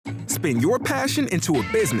spin your passion into a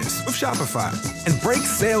business with Shopify and break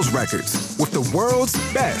sales records with the world's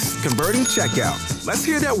best converting checkout. Let's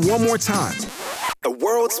hear that one more time. The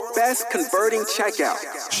world's best converting checkout.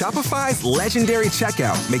 Shopify's legendary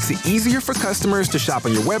checkout makes it easier for customers to shop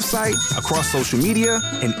on your website, across social media,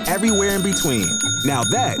 and everywhere in between. Now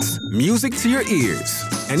that's music to your ears.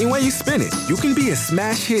 Any way you spin it, you can be a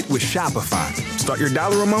smash hit with Shopify. Start your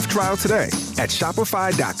 $1 a month trial today at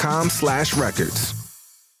shopify.com/records.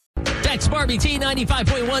 Text Barbie T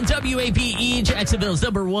 95.1 WAPE, Jacksonville's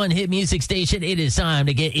 #1 hit music station. It is time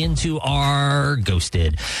to get into our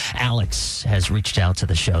Ghosted. Alex has reached out to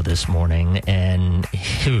the show this morning, and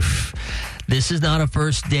this is not a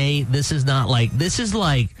first date. This is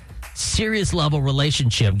like serious level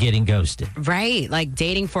relationship getting ghosted. Right, like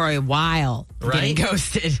dating for a while, right? Getting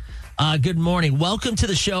ghosted. Good morning. Welcome to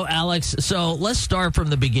the show, Alex. So let's start from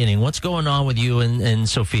the beginning. What's going on with you and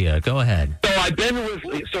Sophia? Go ahead. So I've been with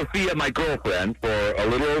Sophia, my girlfriend, for a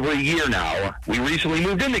little over a year now. We recently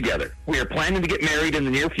moved in together. We are planning to get married in the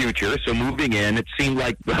near future, so moving in, it seemed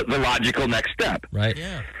like the logical next step. Right.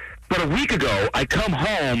 Yeah. But a week ago, I come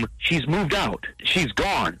home, she's moved out. She's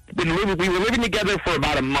gone. We were living together for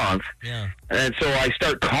about a month. Yeah. And so I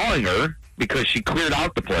start calling her because she cleared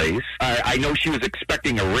out the place. I know she was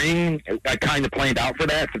expecting a ring. I kind of planned out for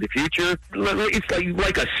that for the future. It's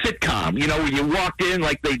like a sitcom, you know, where you walked in,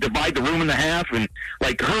 like they divide the room in half, and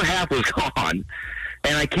like her half was gone.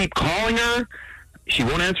 And I keep calling her. She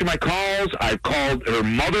won't answer my calls. I've called her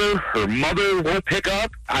mother. Her mother won't pick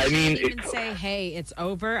up. I mean, she didn't say, "Hey, it's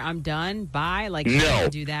over. I'm done. Bye." Like, no, she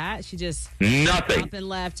didn't do that. She just nothing. up and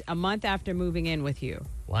left a month after moving in with you.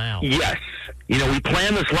 Wow. Yes. You know, we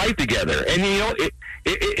planned this life together. And, you know,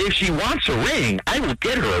 if she wants a ring, I will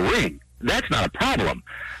get her a ring. That's not a problem.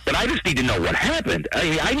 But I just need to know what happened.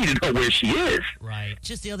 I need to know where she is. Right.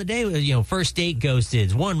 Just the other day, first date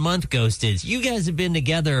ghosted, 1 month ghosted. You guys have been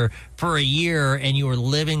together for a year and you were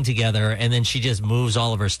living together, and then she just moves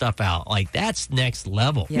all of her stuff out. Like, that's next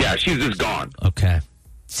level. Yeah, she's just gone. Okay.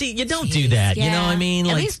 See, you don't do that. Yeah. You know what I mean?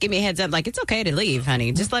 At Like, least give me a heads up. Like, it's okay to leave,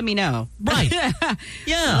 honey. Just let me know. Right.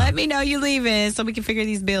 Yeah. Let me know you leaving so we can figure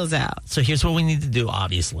these bills out. So here's what we need to do,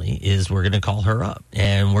 obviously, is we're going to call her up,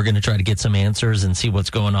 and we're going to try to get some answers and see what's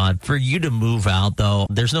going on. For you to move out, though,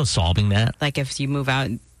 there's no solving that. Like, if you move out,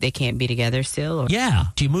 they can't be together still? Or? Yeah.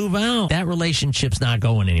 If you move out, that relationship's not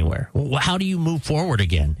going anywhere. Well, how do you move forward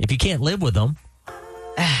again if you can't live with them?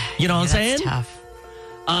 You know what I'm saying? That's tough.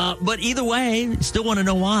 But either way, still want to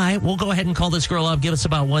know why. We'll go ahead and call this girl up. Give us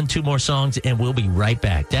about 1-2 more songs, and we'll be right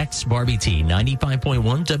back. Dex Barbie T,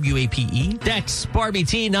 95.1 WAPE. Dex Barbie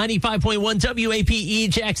T, 95.1 WAPE,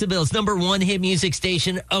 Jacksonville's #1 hit music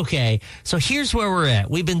station. Okay, so here's where we're at.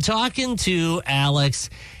 We've been talking to Alex.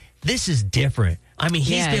 This is different. I mean,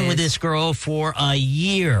 he's been with this girl for a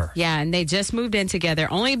year. Yeah, and they just moved in together.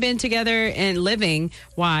 Only been together and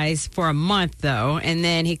living-wise for a month, though. And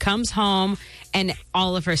then he comes home, and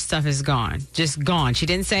all of her stuff is gone. Just gone. She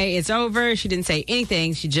didn't say it's over. She didn't say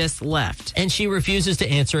anything. She just left. And she refuses to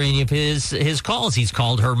answer any of his calls. He's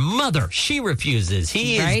called her mother. She refuses.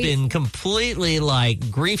 He has been completely,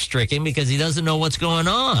 like, grief-stricken because he doesn't know what's going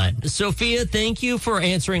on. Sophia, thank you for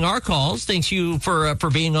answering our calls. Thank you for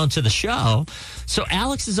being onto the show. So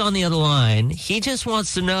Alex is on the other line. He just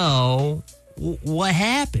wants to know what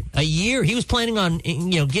happened. A year. He was planning on,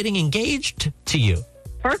 getting engaged to you.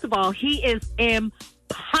 First of all, he is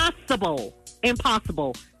impossible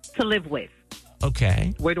to live with.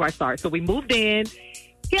 Okay. Where do I start? So we moved in.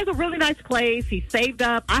 He has a really nice place. He saved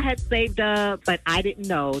up. I had saved up, but I didn't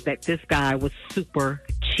know that this guy was super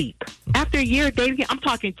cheap. After a year of dating him, I'm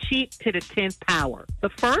talking cheap to the 10th power. The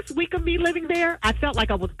first week of me living there, I felt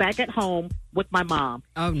like I was back at home with my mom.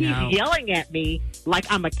 Oh, no. He's yelling at me like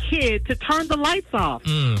I'm a kid to turn the lights off.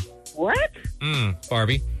 What?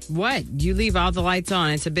 Barbie. What? You leave all the lights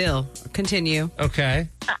on. It's a bill. Continue. Okay.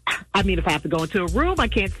 I mean, if I have to go into a room, I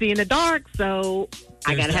can't see in the dark, so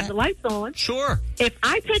I got to have the lights on. Sure. If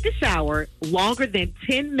I take a shower longer than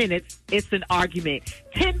 10 minutes, it's an argument.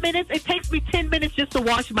 10 minutes? It takes me 10 minutes just to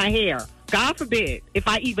wash my hair. God forbid, if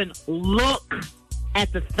I even look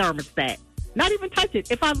at the thermostat. Not even touch it.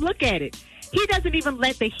 If I look at it, he doesn't even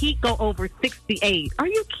let the heat go over 68. Are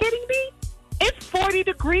you kidding me? It's 40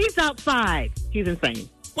 degrees outside. He's insane.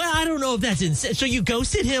 Well, I don't know if that's insane. So you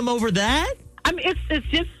ghosted him over that? I mean, it's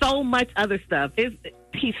just so much other stuff.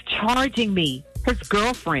 He's charging me, his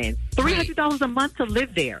girlfriend, $300 a month to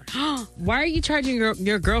live there. Why are you charging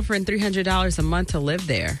your girlfriend $300 a month to live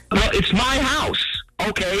there? Well, it's my house.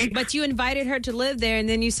 Okay. But you invited her to live there, and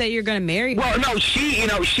then you say you're going to marry her. Well, no, she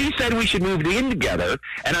said we should move in together,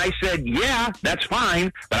 and I said, yeah, that's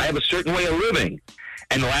fine, but I have a certain way of living.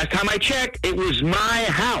 And the last time I checked, it was my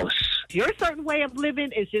house. Your certain way of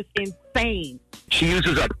living is just insane. She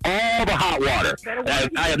uses up all the hot water.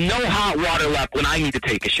 I have no hot water left when I need to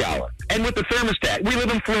take a shower. And with the thermostat, we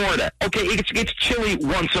live in Florida. Okay, it gets chilly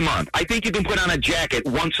once a month. I think you can put on a jacket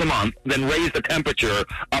once a month, then raise the temperature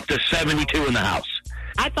up to 72 in the house.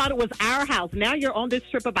 I thought it was our house. Now you're on this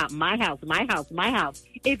trip about my house, my house, my house.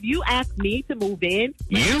 If you ask me to move in...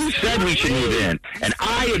 You said we should move in, and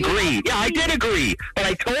I agree. Yeah, I did agree. But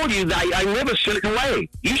I told you that I live a certain way.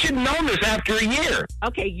 You should know this after a year.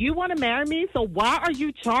 Okay, you want to marry me, so why are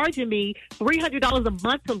you charging me $300 a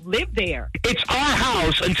month to live there? It's our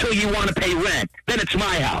house until you want to pay rent. Then it's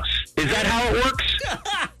my house. Is that how it works?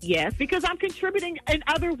 Yes, because I'm contributing in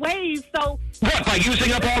other ways, so... What, by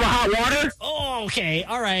using up all the hot water? Oh, okay.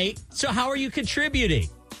 All right. So how are you contributing?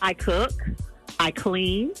 I cook, I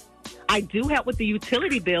clean, I do help with the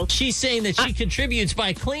utility bill. She's saying that she contributes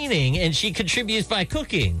by cleaning and she contributes by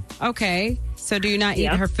cooking. Okay. So do you not eat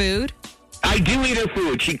Yeah. her food? I do eat her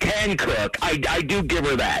food. She can cook. I do give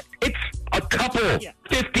her that. It's a couple,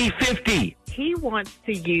 50-50. He wants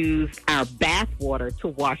to use our bath water to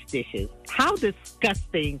wash dishes. How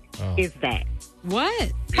disgusting is that?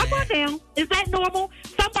 What? Come on now. Is that normal?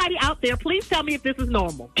 Somebody out there, please tell me if this is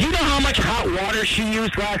normal. Do you know how much hot water she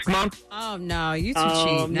used last month? Oh, no. You too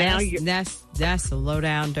Oh, cheap. now That's a low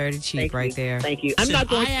down, dirty cheap Thank right you. there. Thank you. I'm So not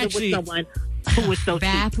going I to live with someone who was so cheap.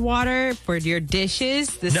 Bath water for your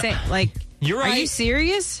dishes? The same, like, You're right. Are you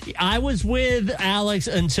serious? I was with Alex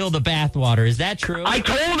until the bathwater. Is that true? I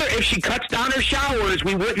told her if she cuts down her showers,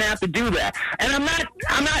 we wouldn't have to do that. And I'm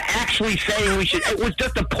not actually saying we should. It was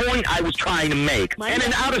just a point I was trying to make. And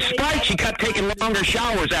then out of spite, she kept taking longer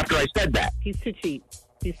showers after I said that. He's too cheap.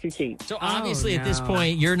 He's too cheap. So obviously at this no.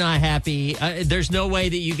 point, you're not happy. There's no way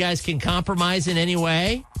that you guys can compromise in any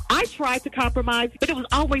way? I tried to compromise, but it was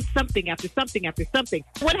always something after something after something.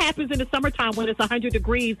 What happens in the summertime when it's 100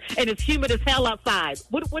 degrees and it's humid as hell outside?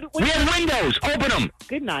 What We have windows. Open them.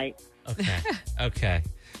 Good night. Okay. Okay.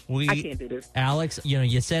 I can't do this. Alex,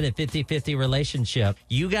 you said a 50-50 relationship.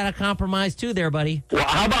 You got to compromise too there, buddy. Well,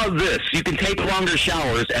 how about this? You can take longer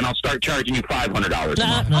showers, and I'll start charging you $500 a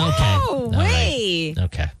month. Okay. Oh, All right. wait.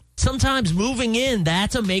 Okay. Sometimes moving in,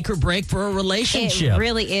 that's a make or break for a relationship. It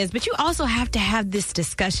really is. But you also have to have this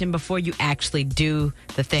discussion before you actually do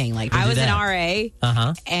the thing. Like, I was an RA,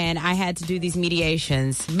 and I had to do these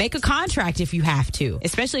mediations. Make a contract if you have to,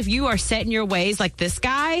 especially if you are set in your ways like this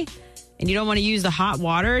guy. And you don't want to use the hot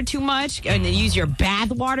water too much and then use your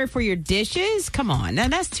bath water for your dishes? Come on.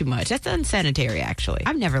 That's too much. That's unsanitary, actually.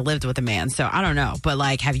 I've never lived with a man, so I don't know. But,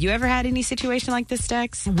 like, have you ever had any situation like this,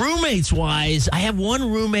 Dex? Roommates wise, I have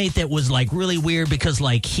one roommate that was like really weird because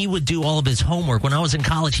like he would do all of his homework. When I was in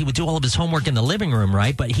college, he would do all of his homework in the living room,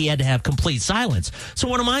 right? But he had to have complete silence. So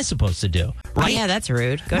what am I supposed to do? Right? Oh, yeah, that's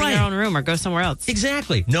rude. Go to your own room or go somewhere else.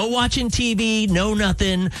 Exactly. No watching TV, no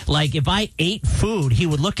nothing. Like if I ate food, he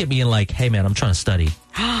would look at me and like, hey man, I'm trying to study.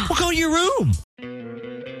 Well, go to your room.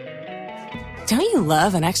 Don't you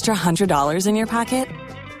love an extra $100 in your pocket?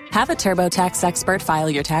 Have a TurboTax expert file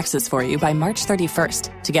your taxes for you by March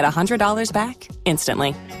 31st to get $100 back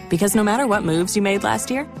instantly. Because no matter what moves you made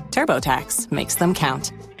last year, TurboTax makes them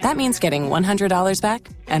count. That means getting $100 back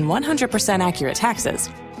and 100% accurate taxes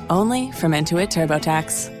only from Intuit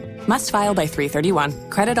TurboTax. Must file by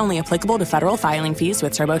 3/31. Credit only applicable to federal filing fees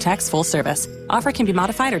with TurboTax full service. Offer can be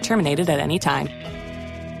modified or terminated at any time.